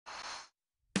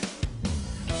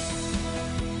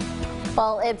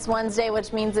Well, it's Wednesday,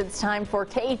 which means it's time for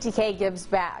KETK Gives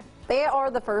Back. They are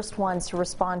the first ones to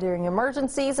respond during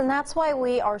emergencies, and that's why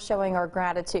we are showing our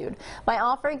gratitude by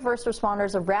offering first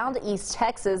responders around East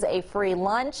Texas a free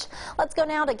lunch. Let's go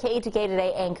now to KETK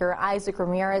Today anchor Isaac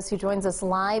Ramirez, who joins us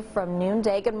live from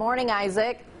Noonday. Good morning,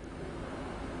 Isaac.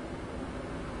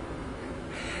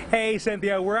 Hey,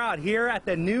 Cynthia, we're out here at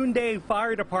the Noonday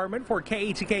Fire Department for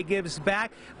KETK Gives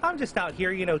Back. I'm just out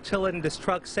here, chilling in this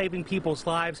truck, saving people's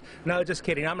lives. No, just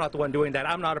kidding. I'm not the one doing that.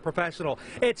 I'm not a professional.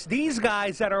 It's these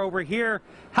guys that are over here.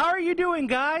 How are you doing,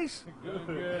 guys?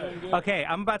 Good. Okay,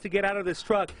 I'm about to get out of this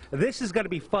truck. This is going to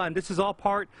be fun. This is all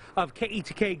part of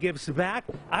KETK Gives Back.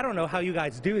 I don't know how you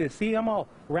guys do this. See, I'm all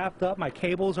wrapped up. My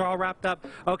cables are all wrapped up.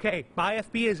 Okay, my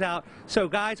FB is out. So,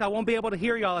 guys, I won't be able to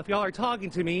hear y'all if y'all are talking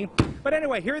to me. But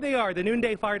anyway, here they are, the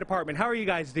Noonday Fire Department. How are you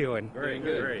guys doing? Very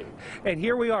good. Great. And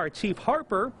here we are, Chief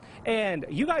Harper, and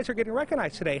you guys are getting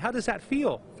recognized today. How does that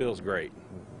feel? Feels great.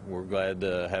 We're glad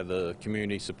to have the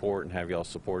community support and have y'all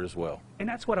support as well. And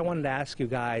that's what I wanted to ask you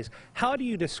guys. How do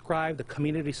you describe the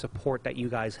community support that you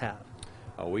guys have?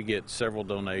 We get several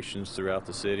donations throughout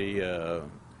the city,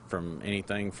 from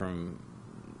anything from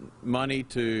money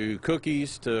to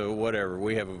cookies to whatever.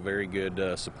 We have a very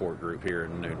good support group here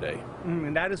in Noonday.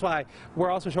 And that is why we're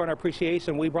also showing our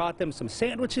appreciation. We brought them some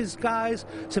sandwiches, guys,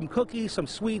 some cookies, some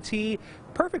sweet tea.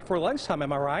 Perfect for lunchtime,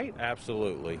 am I right?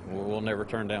 Absolutely. We'll never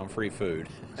turn down free food.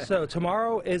 So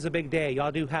tomorrow is a big day.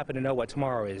 Y'all do happen to know what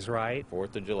tomorrow is, right?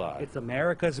 4th of July. It's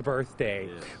America's birthday.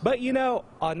 Yes. But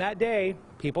on that day,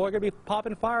 people are going to be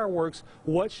popping fireworks.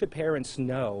 What should parents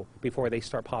know before they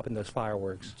start popping those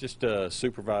fireworks? Just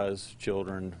supervise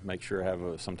children, make sure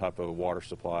have some type of water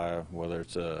supply, whether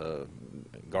it's a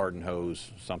garden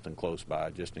hose, something close by,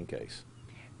 just in case.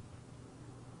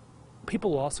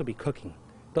 People will also be cooking.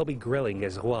 They'll be grilling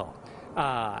as well.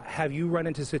 Have you run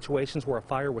into situations where a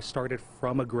fire was started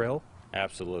from a grill?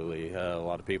 Absolutely. A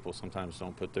lot of people sometimes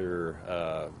don't put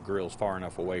their grills far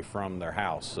enough away from their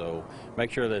house, so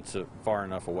make sure that's far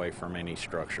enough away from any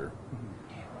structure.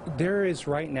 There is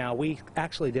right now, we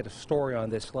actually did a story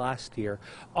on this last year,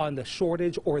 on the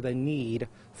shortage or the need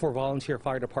for volunteer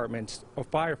fire departments or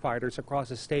firefighters across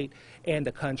the state and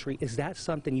the country. Is that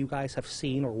something you guys have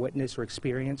seen or witnessed or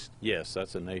experienced? Yes,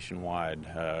 that's a nationwide.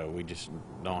 We just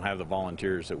don't have the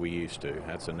volunteers that we used to.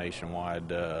 That's a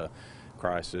nationwide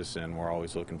crisis, and we're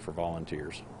always looking for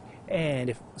volunteers.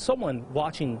 And if someone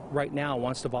watching right now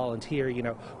wants to volunteer,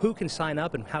 who can sign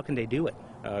up and how can they do it?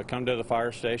 Come to the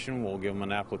fire station. We'll give them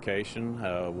an application.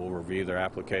 We'll review their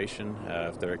application.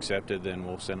 If they're accepted, then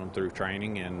we'll send them through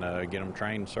training and get them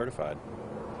trained and certified.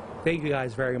 Thank you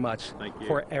guys very much Thank you.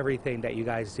 for everything that you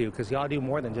guys do, because y'all do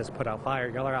more than just put out fire.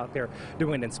 Y'all are out there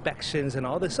doing inspections and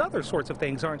all this other sorts of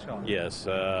things, aren't y'all? Yes,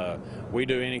 we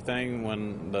do anything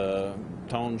when the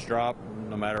tones drop,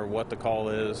 no matter what the call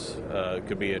is. It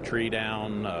could be a tree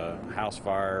down, house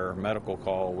fire, medical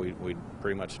call. We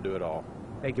pretty much do it all.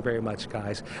 Thank you very much,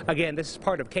 guys. Again, this is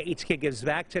part of KETK Gives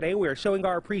Back. Today we are showing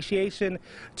our appreciation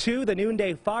to the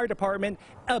Noonday Fire Department.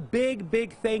 A big,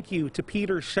 big thank you to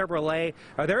Peters Chevrolet.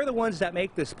 They're the ones that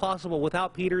make this possible.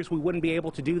 Without Peters, we wouldn't be able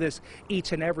to do this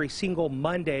each and every single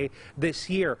Monday this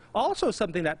year. Also,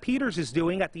 something that Peters is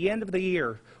doing at the end of the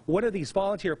year, one of these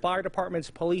volunteer fire departments,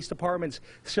 police departments,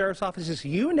 sheriff's offices,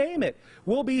 you name it,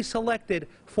 will be selected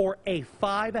for a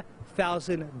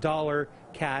 $5,000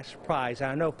 cash prize. And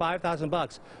I know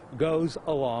 $5,000 goes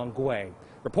a long way.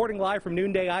 Reporting live from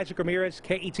Noonday, Isaac Ramirez,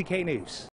 KETK News.